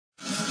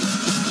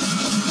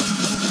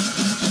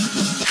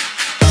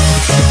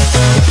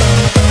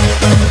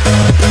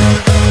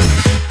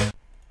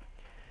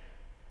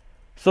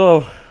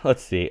So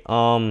let's see.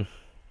 I'm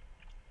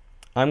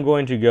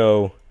going to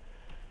go.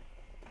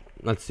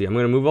 Let's see. I'm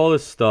gonna move all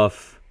this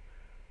stuff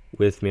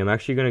with me. I'm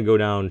actually gonna go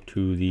down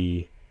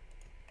to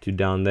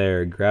down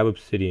there, grab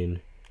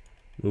obsidian,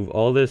 move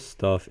all this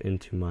stuff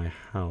into my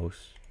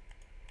house,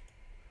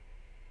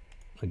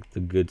 like the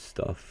good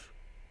stuff.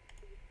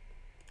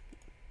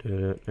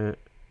 3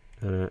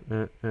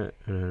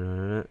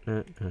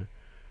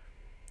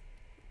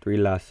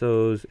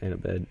 lassos and a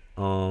bed.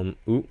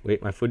 Ooh,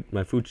 wait, my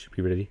food should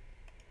be ready.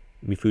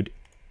 Me food.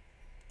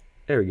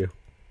 There we go.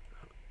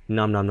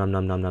 Nom nom nom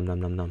nom nom nom nom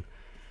nom nom.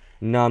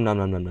 Nom nom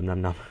nom nom nom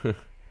nom nom.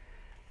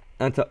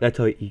 That's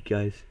how I eat,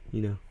 guys.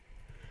 You know.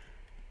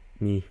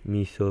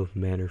 Me so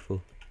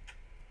mannerful.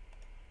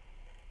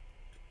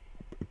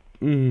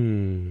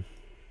 Make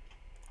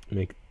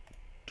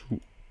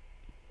 2.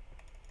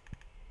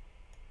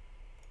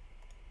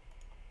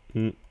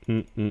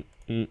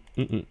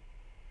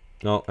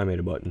 Oh, I made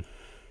a button.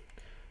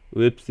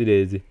 Whoopsie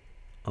daisy.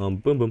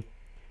 Boom boom.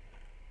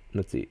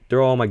 Let's see.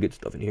 Throw all my good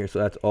stuff in here. So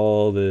that's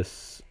all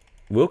this.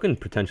 Will can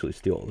potentially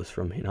steal all this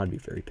from me, and I'd be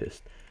very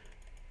pissed.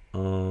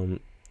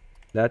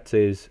 That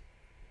stays.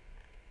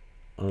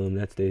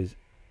 That stays,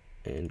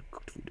 and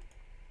cooked food,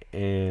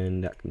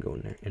 and that can go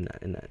in there, and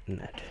that, and that, and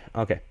that.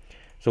 Okay.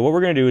 So what we're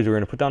gonna do is we're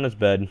gonna put down this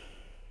bed.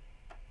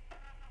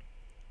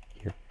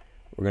 Here.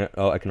 We're gonna.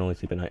 Oh, I can only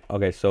sleep at night.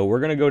 Okay. So we're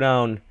gonna go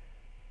down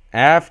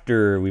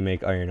after we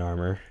make iron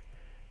armor.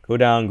 Go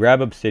down, grab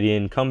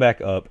obsidian, come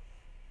back up.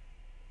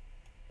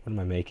 What am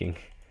I making?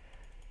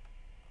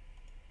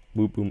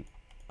 Boop boom.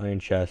 Iron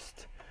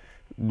chest.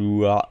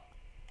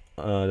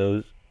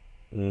 Those.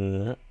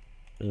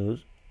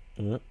 Those.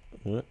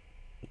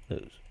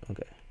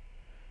 Okay.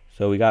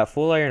 So we got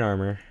full iron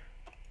armor,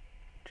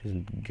 which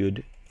is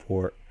good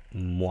for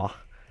moi.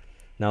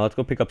 Now let's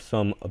go pick up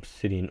some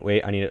obsidian.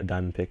 Wait, I need a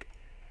diamond pick.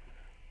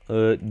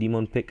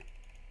 Demon pick.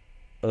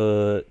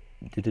 And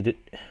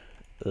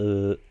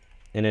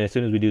then as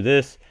soon as we do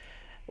this,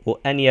 we'll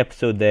end the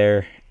episode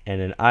there, and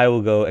then I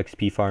will go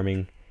XP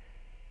farming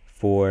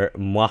for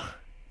moi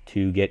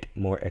to get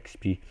more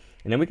XP.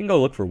 And then we can go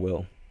look for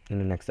Will in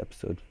the next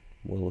episode.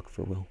 We'll look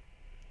for Will.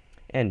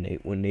 And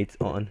Nate when Nate's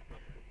on.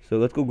 So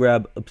let's go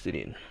grab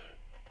obsidian.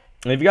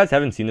 And if you guys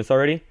haven't seen this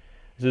already,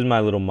 this is my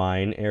little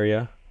mine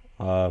area.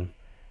 I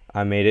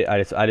made it.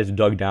 I just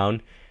dug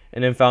down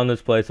and then found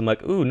this place. I'm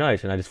like, ooh,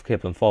 nice. And I just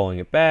kept on following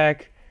it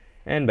back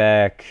and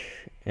back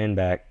and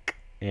back.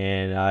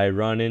 And I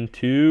run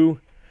into,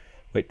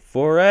 wait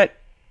for it,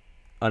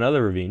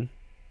 another ravine.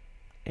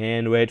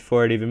 And wait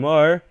for it even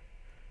more.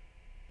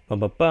 Bum,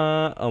 bum,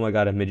 bum. Oh my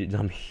god, a midget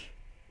zombie.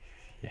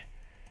 Yeah.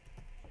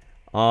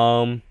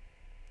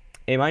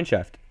 A mine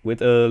shaft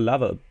with a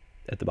lava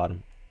at the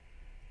bottom.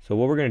 So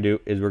what we're going to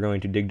do is we're going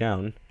to dig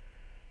down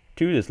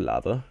to this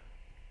lava.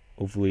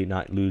 Hopefully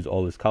not lose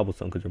all this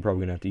cobblestone, because we're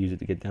probably going to have to use it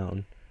to get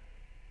down.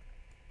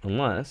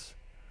 Unless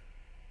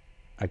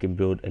I can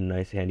build a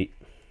nice handy...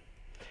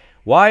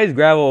 Why does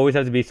gravel always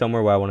have to be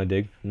somewhere where I want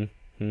to dig?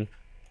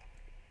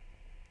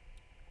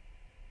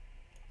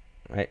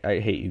 I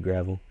hate you,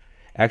 gravel.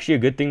 Actually, a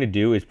good thing to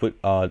do is put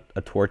a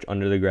torch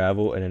under the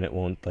gravel, and then it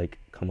won't like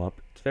come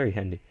up. It's very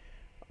handy.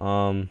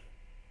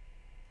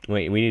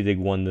 Wait, we need to dig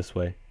one this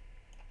way.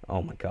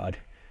 Oh my god,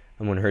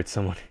 I'm gonna hurt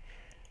someone.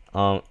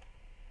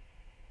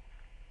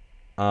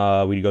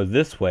 We go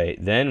this way,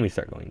 then we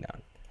start going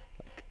down,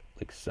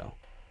 like so.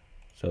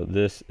 So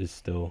this is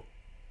still.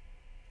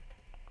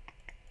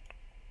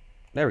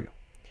 There we go.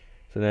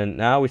 So then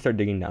now we start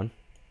digging down,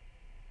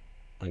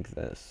 like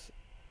this.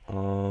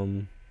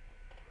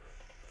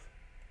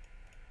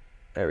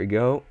 There we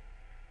go.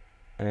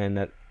 And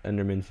that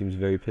Enderman seems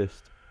very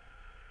pissed.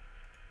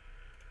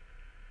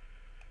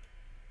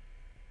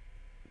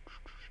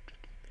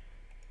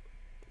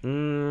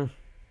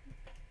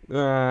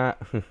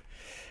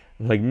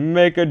 Like,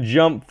 make a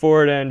jump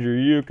for it, Andrew.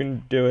 You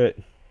can do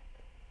it.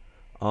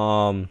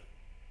 Do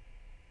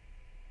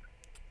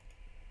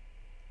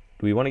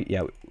we want to?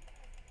 Yeah.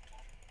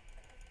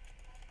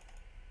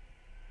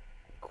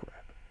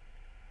 Crap.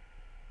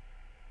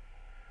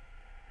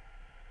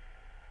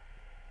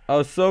 I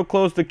was so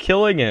close to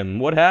killing him.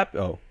 What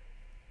happened? Oh.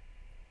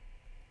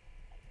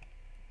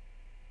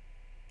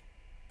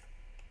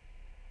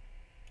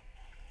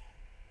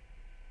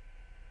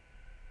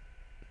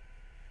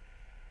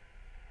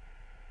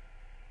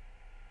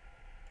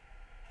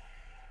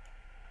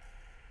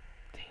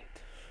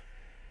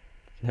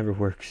 Never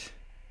works.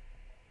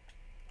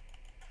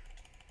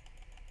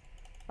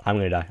 I'm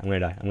gonna die. I'm gonna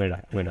die. I'm gonna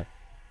die. I'm gonna die.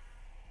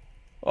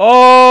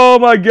 Oh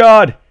my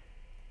god!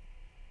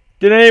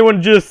 Did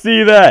anyone just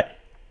see that?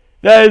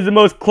 That is the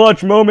most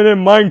clutch moment in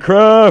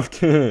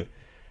Minecraft!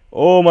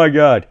 Oh my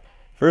god.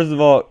 First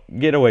of all,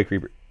 get away,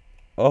 creeper.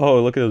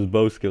 Oh, look at those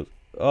bow skills.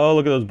 Oh,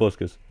 look at those bow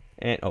skills.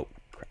 And, oh,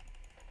 crap.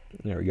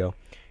 There we go.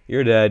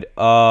 You're dead.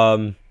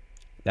 That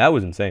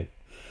was insane.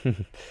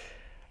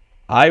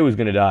 I was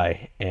gonna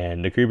die,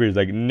 and the creeper is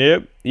like,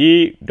 nope,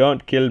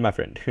 don't kill my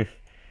friend.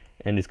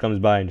 And just comes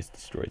by and just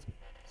destroys him.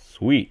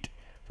 Sweet.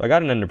 So I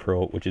got an ender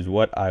pearl, which is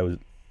what I was...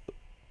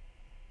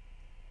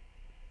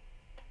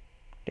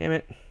 Damn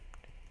it.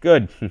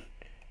 Good.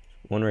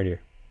 One right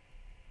here.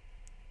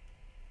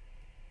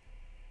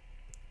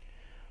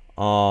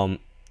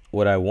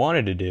 What I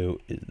wanted to do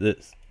is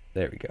this.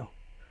 There we go.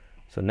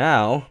 So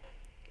now,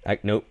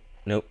 nope.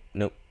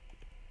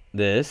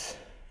 This,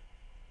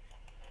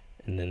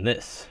 and then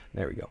this.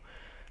 There we go.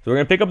 So we're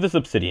gonna pick up this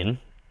obsidian,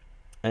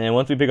 and then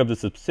once we pick up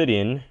this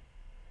obsidian,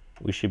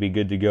 we should be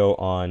good to go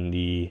on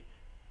the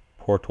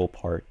portal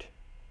part.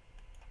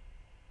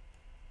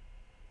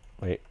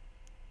 Wait,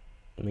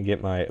 let me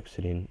get my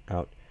obsidian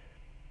out.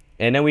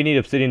 And then we need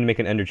obsidian to make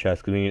an ender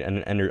chest, because we need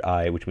an ender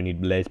eye, which we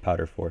need blaze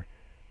powder for.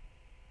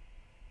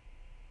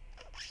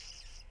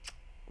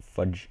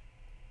 Fudge.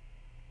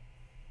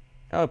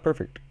 Oh,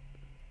 perfect.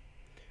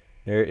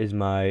 There is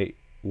my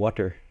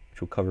water,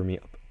 which will cover me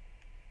up.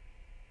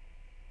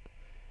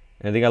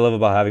 And the thing I love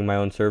about having my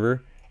own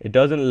server, it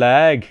doesn't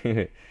lag.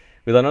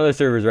 Because on other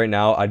servers right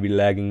now, I'd be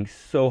lagging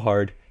so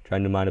hard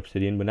trying to mine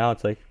obsidian, but now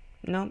it's like,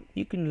 no,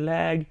 you can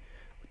lag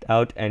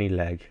without any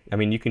lag. I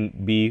mean, you can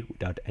be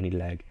without any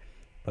lag.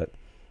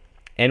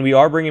 And we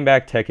are bringing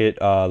back Tech-It,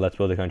 Let's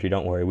Build a Country.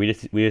 Don't worry. We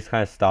just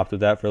kind of stopped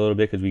with that for a little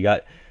bit because we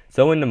got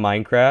so into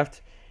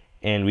Minecraft,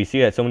 and we see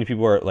that so many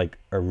people are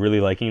really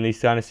liking these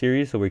kind of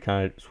series, so we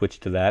kind of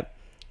switched to that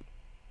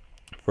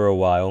for a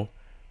while.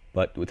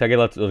 But Tech-It,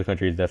 Let's Build a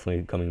Country is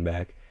definitely coming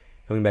back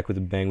with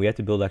a bang. We have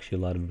to build actually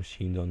a lot of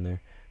machines on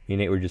there. Me and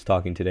Nate were just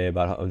talking today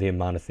about the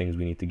amount of things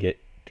we need to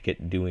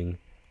get doing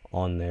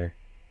on there.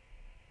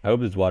 I hope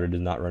this water does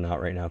not run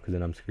out right now, because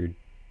then I'm screwed.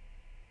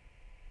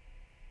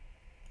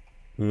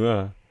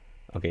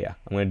 Okay, yeah,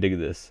 I'm gonna dig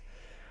this.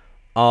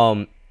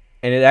 And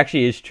it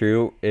actually is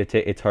true.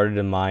 It's harder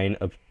to mine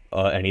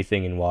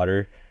anything in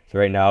water. So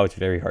right now it's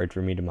very hard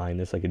for me to mine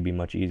this. Like, it'd be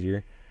much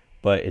easier,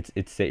 but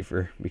it's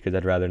safer because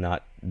I'd rather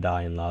not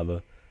die in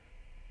lava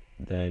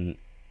than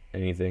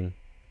anything.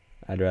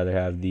 I'd rather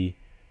have the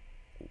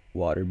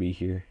water be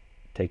here.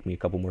 Take me a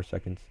couple more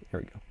seconds. There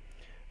we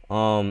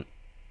go.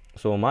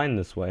 So we'll mine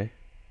this way.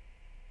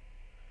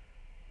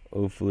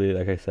 Hopefully,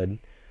 like I said,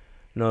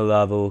 no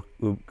lava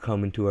will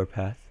come into our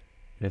path,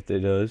 and if it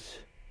does,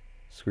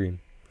 scream.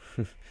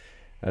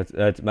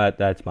 that's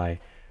my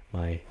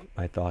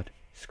thought.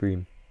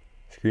 Scream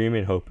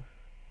and hope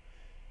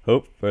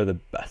for the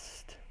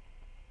best.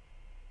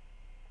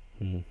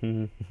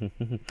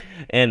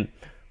 And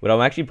what I'm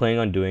actually planning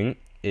on doing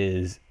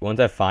is, once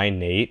I find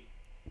Nate,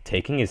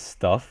 taking his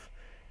stuff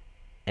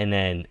and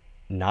then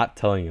not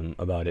telling him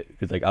about it,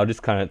 because I'll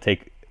just kind of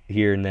take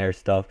here and there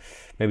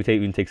stuff. Maybe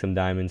even take some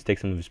diamonds, take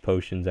some of his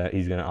potions that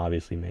he's gonna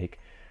obviously make.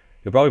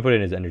 He'll probably put it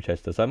in his ender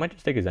chest though, so I might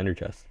just take his ender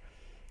chest.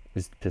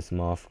 Just piss him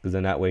off, because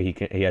then that way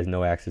he has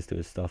no access to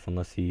his stuff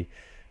unless he,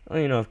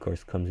 well, of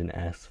course, comes and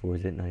asks for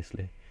it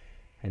nicely,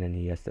 and then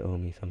he has to owe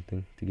me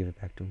something to give it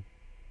back to him.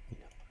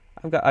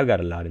 I've got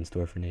a lot in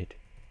store for Nate.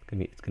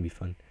 It's gonna be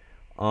fun.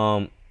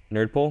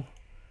 Nerd pole.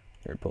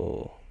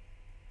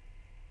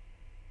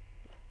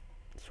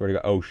 Swear to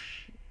God. Oh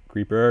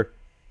creeper.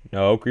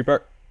 No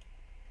creeper.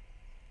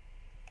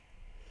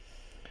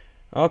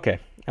 Okay,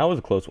 that was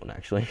a close one,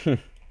 actually.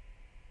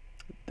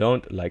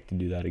 Don't like to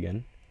do that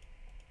again.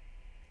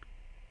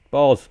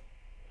 Balls.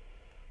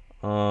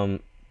 Do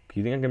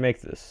you think I can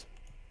make this?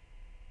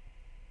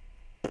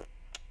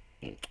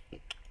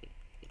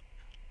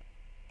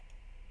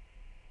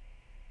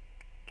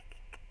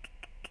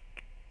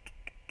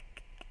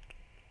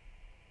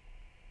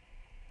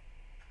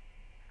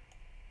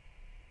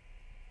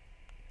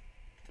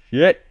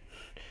 Shit.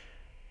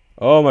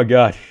 Oh my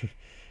God. You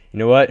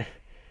know what?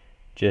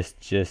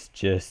 Just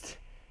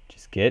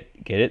get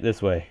it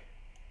this way.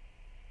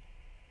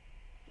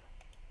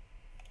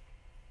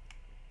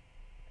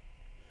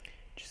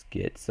 Just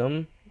get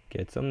some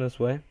this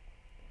way.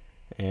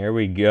 There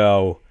we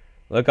go.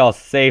 Look how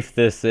safe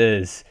this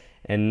is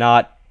and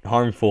not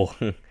harmful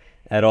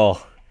at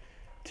all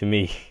to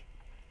me.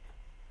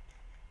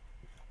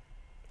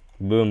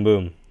 Boom,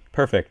 boom.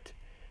 Perfect.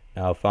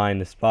 Now find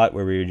the spot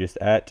where we were just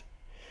at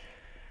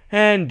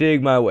and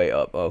dig my way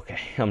up. Okay,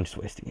 I'm just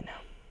wasting it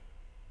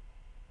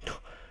now.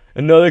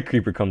 Another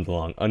creeper comes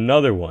along.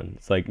 Another one.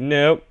 It's like,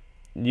 nope,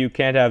 you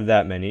can't have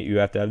that many. You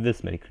have to have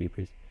this many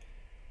creepers.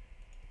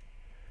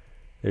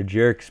 They're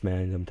jerks,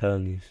 man. I'm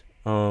telling you.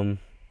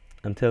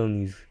 I'm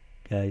telling these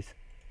guys,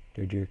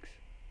 they're jerks.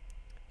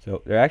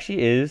 So there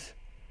actually is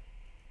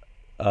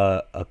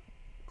a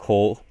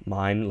coal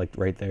mine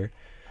right there,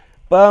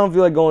 but I don't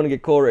feel like going to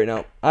get coal right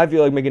now. I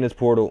feel like making this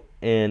portal,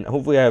 and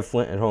hopefully I have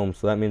flint at home,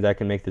 so that means I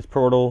can make this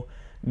portal,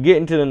 get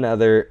into the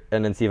Nether,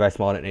 and then see if I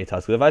spawn at Nate's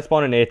house. Because if I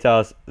spawn at Nate's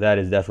house, that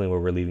is definitely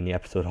where we're leaving the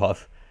episode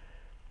off.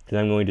 Because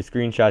I'm going to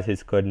screenshot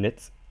his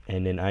coordinates,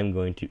 and then I'm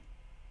going to...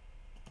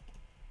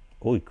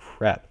 Holy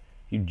crap.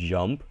 You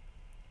jump,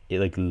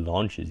 it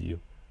launches you.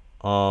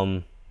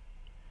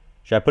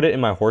 Should I put it in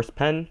my horse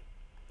pen?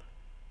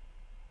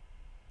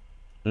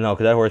 No,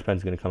 because that horse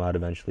pen's going to come out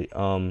eventually.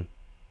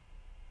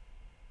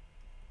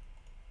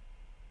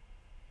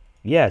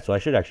 Yeah, so I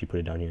should actually put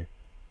it down here.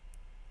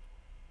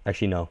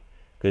 Actually, no.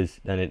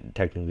 Because then it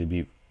technically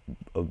be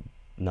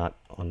not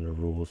on the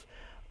rules.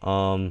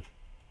 We'll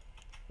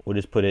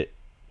just put it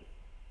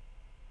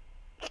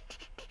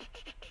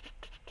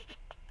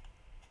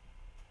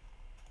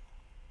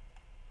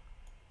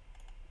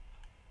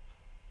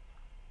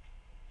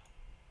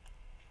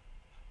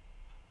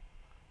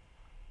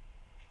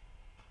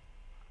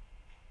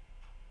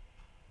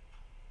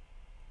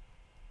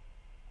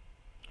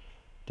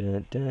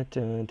Dun, dun,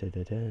 dun, dun,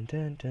 dun, dun,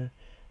 dun, dun.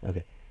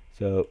 Okay,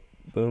 so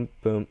boom,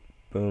 boom,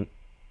 boom,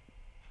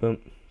 boom,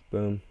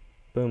 boom,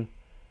 boom,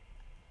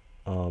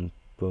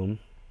 boom,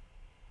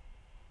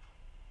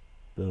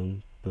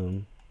 boom,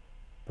 boom,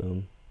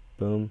 boom,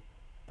 boom,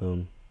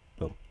 boom,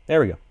 boom. There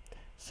we go.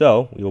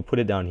 So we will put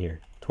it down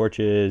here.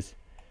 Torches,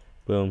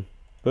 boom,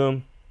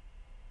 boom,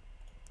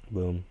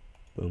 boom,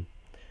 boom.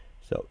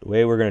 So the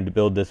way we're going to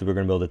build this is we're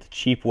going to build it the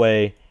cheap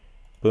way.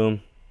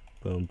 Boom,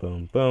 boom,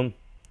 boom, boom.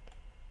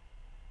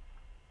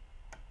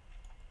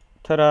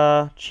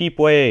 Ta-da! Cheap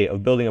way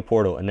of building a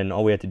portal. And then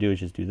all we have to do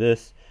is just do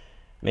this.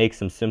 Make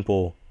some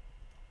simple...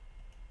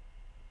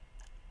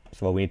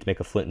 So we need to make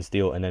a flint and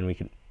steel, and then we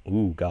can...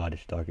 Ooh, God,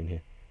 it's dark in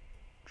here.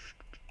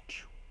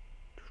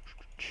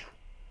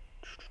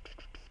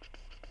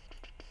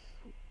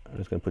 I'm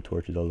just going to put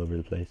torches all over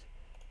the place.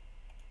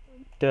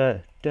 Da,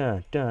 da,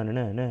 da, na,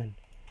 na, na.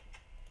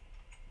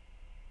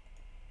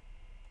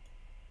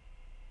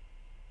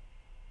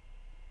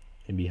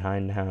 And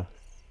behind the house.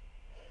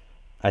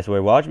 I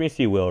swear, watch me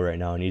see Will right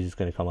now, and he's just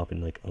gonna come up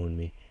and like own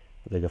me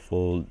with like a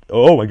full.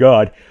 Oh my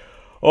god!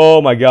 Oh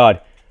my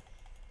god!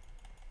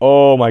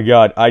 Oh my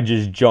god! I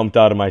just jumped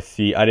out of my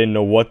seat. I didn't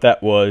know what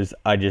that was.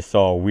 I just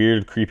saw a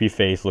weird, creepy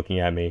face looking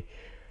at me.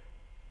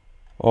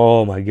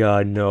 Oh my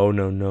god! No!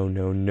 No! No!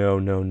 No! No!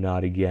 No!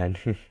 Not again!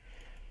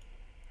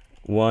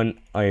 1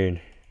 iron.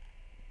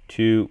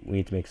 2. We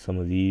need to make some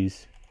of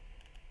these.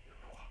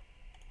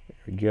 There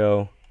we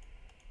go.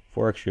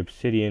 4 extra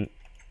obsidian.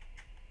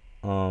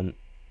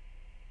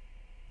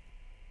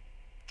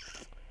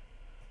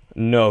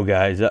 No,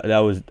 guys, that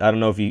was, I don't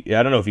know if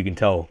you can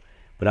tell,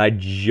 but I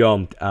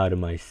jumped out of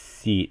my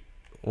seat.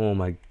 Oh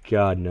my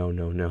god, no,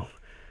 no, no.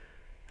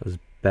 That was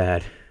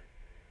bad.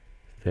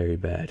 Very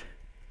bad.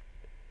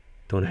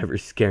 Don't ever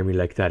scare me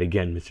like that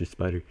again, Mr.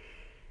 Spider.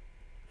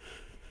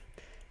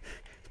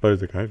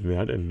 Spider's like, I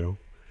didn't know.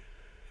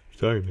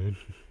 Sorry, man.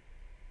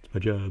 It's my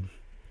job.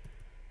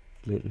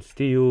 Flint and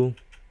steel.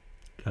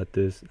 Got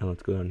this. Now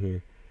let's go down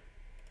here.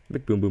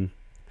 Make boom boom.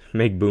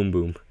 Make boom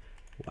boom.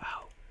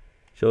 Wow.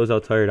 Shows how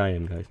tired I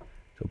am, guys.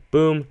 So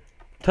boom.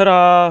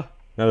 Ta-da!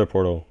 Another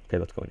portal. Okay,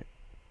 let's go in it.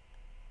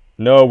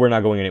 No, we're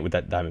not going in it with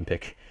that diamond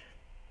pick.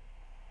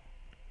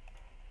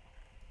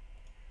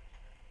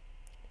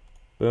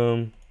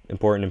 Boom.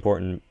 Important,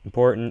 important,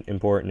 important,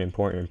 important,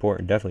 important,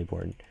 important. Definitely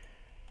important.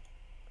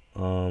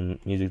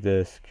 Music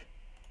disc.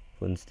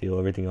 Flint and steel.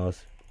 Everything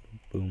else.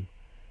 Boom.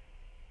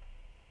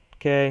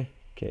 Okay.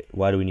 Okay.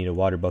 Why do we need a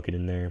water bucket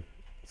in there?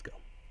 Let's go.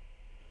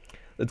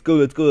 Let's go,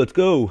 let's go, let's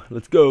go.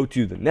 Let's go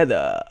to the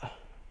Nether.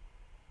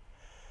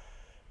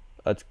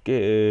 Let's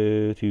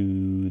go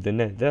to the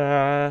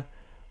Nether.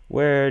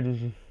 Where?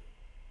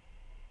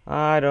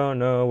 I don't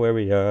know where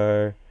we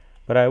are.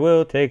 But I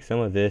will take some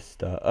of this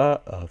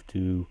stuff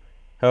to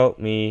help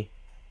me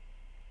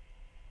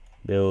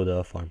build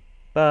a farm.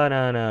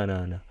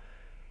 Ba-na-na-na-na.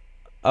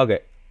 Okay.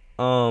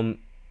 I'm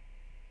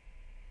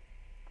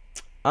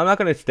not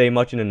gonna stay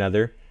much in the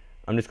Nether.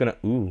 I'm just gonna.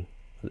 Ooh,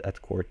 that's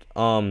quartz.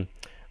 I'm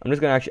just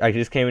gonna actually. I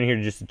just came in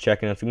here just to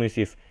check, and I'm gonna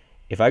see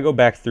if I go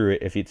back through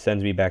it, if it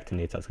sends me back to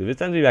Nate's house. Because if it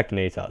sends me back to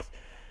Nate's house,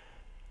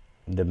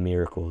 the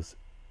miracles.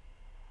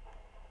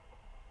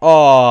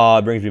 Oh,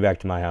 it brings me back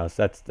to my house.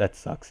 That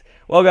sucks.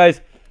 Well,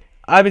 guys,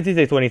 I've been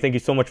TJ20. Thank you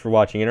so much for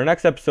watching. In our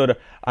next episode,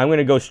 I'm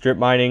gonna go strip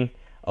mining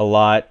a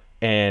lot,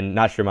 and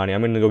not strip mining.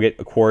 I'm gonna go get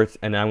a quartz,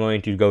 and I'm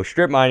going to go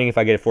strip mining if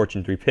I get a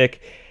Fortune 3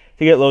 pick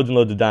to get loads and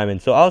loads of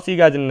diamonds. So I'll see you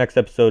guys in the next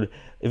episode.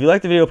 If you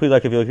like the video, please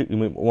like it. If you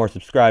like more,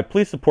 subscribe.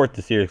 Please support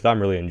the series because I'm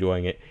really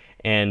enjoying it.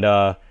 And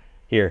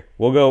here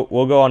we'll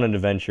go on an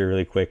adventure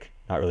really quick.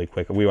 Not really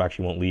quick. We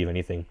actually won't leave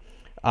anything.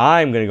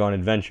 I'm gonna go on an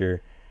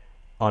adventure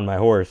on my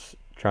horse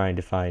trying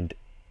to find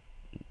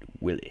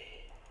Willie.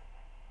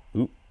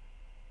 Oop.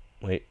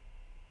 Wait.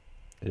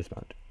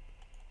 Dismount.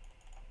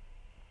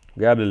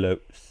 Grab the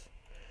loads.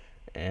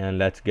 And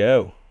let's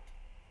go.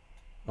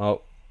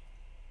 Oh.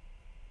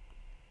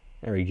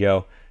 There we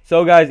go.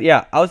 So, guys,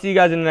 yeah, I'll see you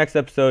guys in the next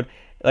episode.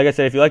 Like I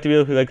said, if you like the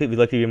video, if you'd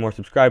like to be more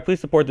subscribed,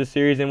 please support this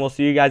series, and we'll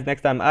see you guys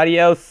next time.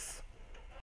 Adios.